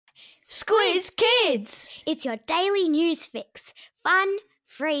Squiz Kids! It's your daily news fix. Fun,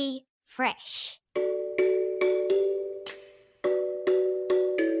 free, fresh.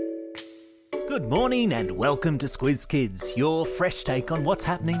 Good morning and welcome to Squiz Kids, your fresh take on what's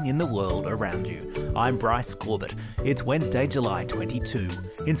happening in the world around you. I'm Bryce Corbett. It's Wednesday, July 22.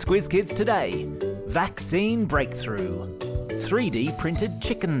 In Squiz Kids today, vaccine breakthrough, 3D printed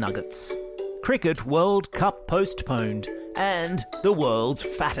chicken nuggets, Cricket World Cup postponed, and the world's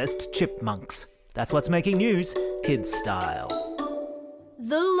fattest chipmunks. That's what's making news, kids style.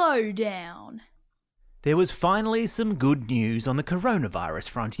 The lowdown. There was finally some good news on the coronavirus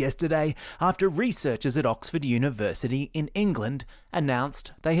front yesterday after researchers at Oxford University in England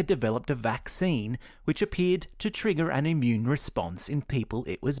announced they had developed a vaccine which appeared to trigger an immune response in people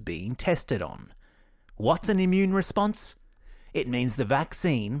it was being tested on. What's an immune response? It means the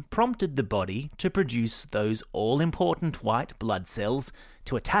vaccine prompted the body to produce those all-important white blood cells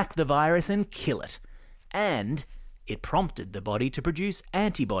to attack the virus and kill it. And it prompted the body to produce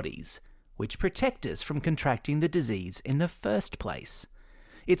antibodies, which protect us from contracting the disease in the first place.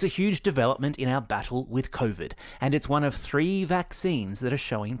 It's a huge development in our battle with COVID, and it's one of 3 vaccines that are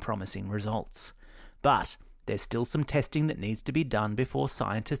showing promising results. But there's still some testing that needs to be done before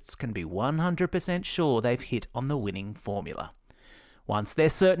scientists can be 100% sure they've hit on the winning formula. Once they're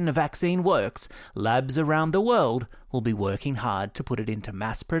certain a vaccine works, labs around the world will be working hard to put it into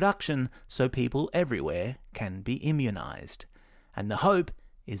mass production so people everywhere can be immunised. And the hope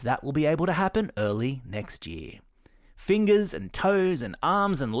is that will be able to happen early next year. Fingers and toes and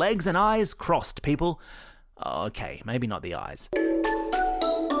arms and legs and eyes crossed, people. Okay, maybe not the eyes.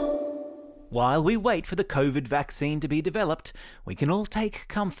 While we wait for the COVID vaccine to be developed, we can all take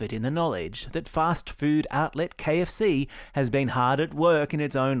comfort in the knowledge that fast food outlet KFC has been hard at work in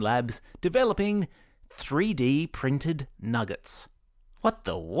its own labs developing 3D printed nuggets. What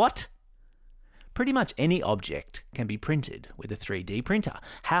the what? Pretty much any object can be printed with a 3D printer.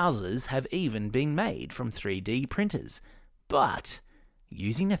 Houses have even been made from 3D printers. But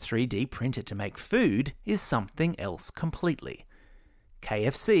using a 3D printer to make food is something else completely.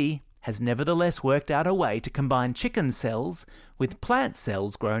 KFC has nevertheless worked out a way to combine chicken cells with plant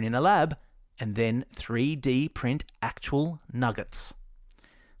cells grown in a lab and then 3D print actual nuggets.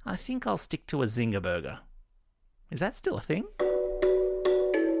 I think I'll stick to a Zinger burger. Is that still a thing?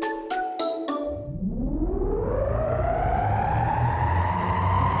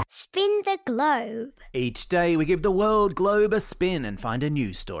 Spin the globe. Each day we give the world globe a spin and find a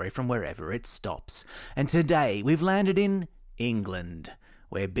news story from wherever it stops. And today we've landed in England,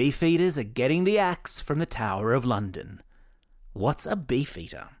 where beefeaters are getting the axe from the Tower of London. What's a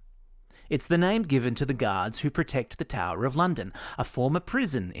beefeater? It's the name given to the guards who protect the Tower of London, a former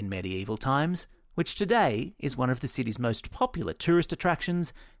prison in medieval times, which today is one of the city's most popular tourist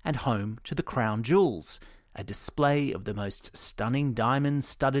attractions and home to the Crown Jewels, a display of the most stunning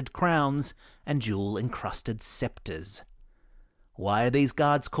diamond-studded crowns and jewel-encrusted sceptres. Why are these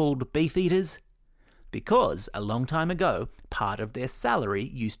guards called beefeaters? Because a long time ago, part of their salary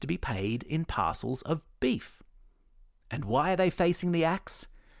used to be paid in parcels of beef. And why are they facing the axe?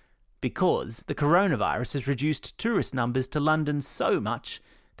 Because the coronavirus has reduced tourist numbers to London so much,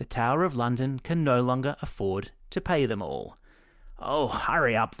 the Tower of London can no longer afford to pay them all. Oh,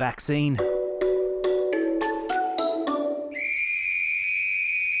 hurry up, vaccine.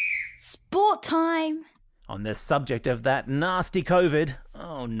 Sport time! On the subject of that nasty COVID,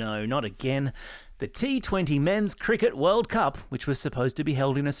 oh no, not again, the T20 Men's Cricket World Cup, which was supposed to be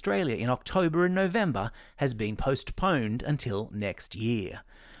held in Australia in October and November, has been postponed until next year.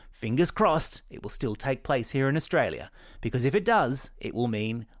 Fingers crossed it will still take place here in Australia, because if it does, it will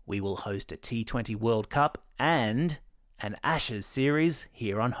mean we will host a T20 World Cup and an Ashes series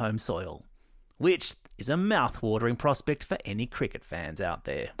here on home soil, which is a mouth-watering prospect for any cricket fans out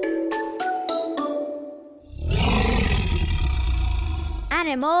there.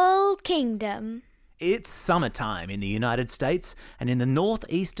 Animal Kingdom. It's summertime in the United States, and in the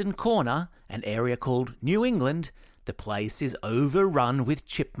northeastern corner, an area called New England, the place is overrun with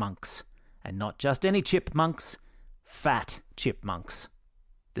chipmunks. And not just any chipmunks, fat chipmunks.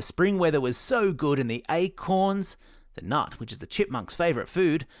 The spring weather was so good and the acorns, the nut, which is the chipmunk's favourite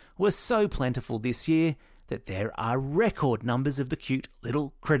food, was so plentiful this year that there are record numbers of the cute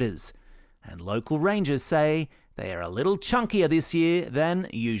little critters. And local rangers say they are a little chunkier this year than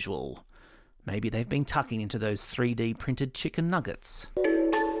usual. Maybe they've been tucking into those 3D printed chicken nuggets.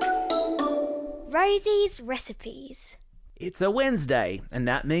 Rosie's recipes. It's a Wednesday, and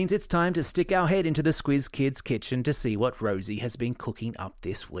that means it's time to stick our head into the Squiz Kids kitchen to see what Rosie has been cooking up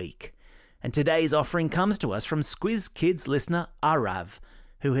this week. And today's offering comes to us from Squiz Kids listener Arav,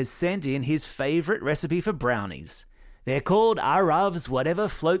 who has sent in his favourite recipe for brownies. They're called Arav's Whatever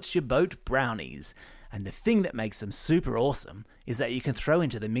Floats Your Boat brownies. And the thing that makes them super awesome is that you can throw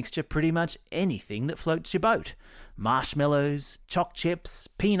into the mixture pretty much anything that floats your boat. Marshmallows, choc chips,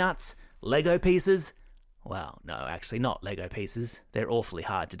 peanuts, Lego pieces. Well, no, actually not Lego pieces. They're awfully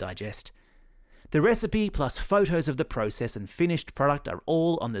hard to digest. The recipe plus photos of the process and finished product are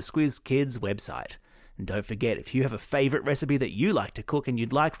all on the Squiz Kids website. And don't forget, if you have a favourite recipe that you like to cook and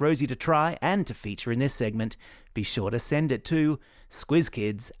you'd like Rosie to try and to feature in this segment, be sure to send it to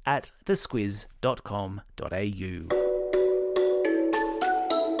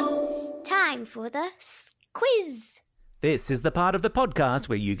squizkids@thesquiz.com.au. Time for the quiz. This is the part of the podcast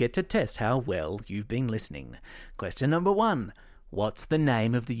where you get to test how well you've been listening. Question number 1. What's the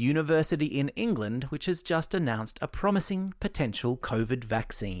name of the university in England which has just announced a promising potential COVID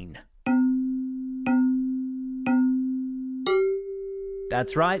vaccine?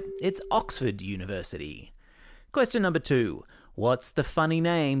 That's right, it's Oxford University. Question number 2. What's the funny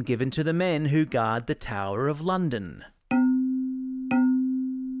name given to the men who guard the Tower of London?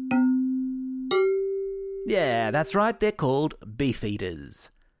 Yeah, that's right, they're called beefeaters.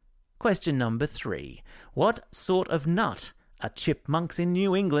 Question number 3. What sort of nut are chipmunks in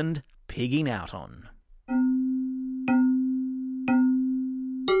New England pigging out on?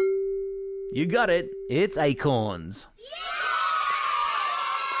 You got it, it's acorns.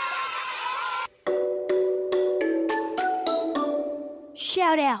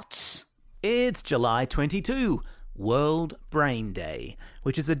 Shout-outs. It's July 22, World Brain Day,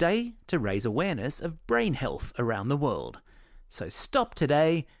 which is a day to raise awareness of brain health around the world. So stop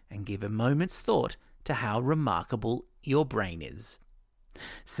today and give a moment's thought to how remarkable your brain is.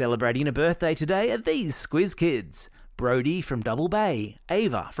 Celebrating a birthday today are these Squiz Kids. Brody from Double Bay,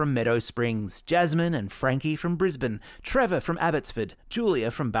 Ava from Meadow Springs, Jasmine and Frankie from Brisbane, Trevor from Abbotsford,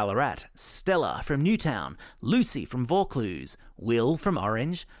 Julia from Ballarat, Stella from Newtown, Lucy from Vaucluse, Will from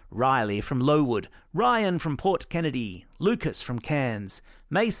Orange, Riley from Lowood, Ryan from Port Kennedy, Lucas from Cairns,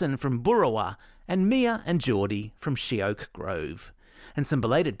 Mason from Burrawa, and Mia and Geordie from Sheoak Grove. And some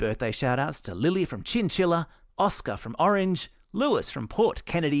belated birthday shout-outs to Lily from Chinchilla, Oscar from Orange, Lewis from Port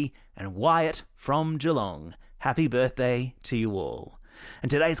Kennedy, and Wyatt from Geelong. Happy birthday to you all.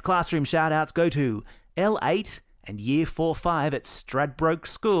 And today's classroom shout-outs go to L8 and Year 4-5 at Stradbroke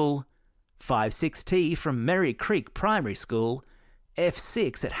School, 5-6T from Merry Creek Primary School,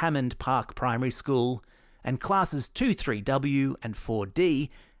 F6 at Hammond Park Primary School, and classes 2-3W and 4D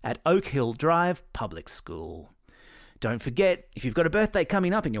at Oak Hill Drive Public School. Don't forget, if you've got a birthday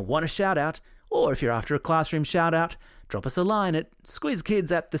coming up and you want a shout-out, or if you're after a classroom shout-out, drop us a line at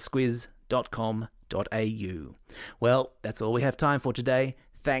squizkids@thesquiz.com.au. Well, that's all we have time for today.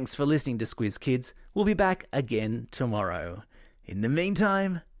 Thanks for listening to Squiz Kids. We'll be back again tomorrow. In the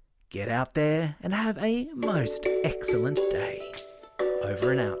meantime, get out there and have a most excellent day.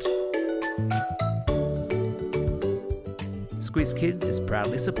 Over and out. Squiz Kids is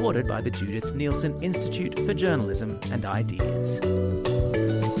proudly supported by the Judith Neilson Institute for Journalism and Ideas.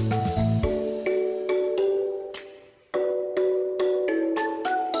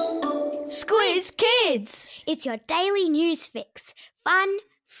 Squiz Kids! It's your daily news fix. Fun,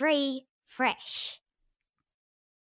 free, fresh.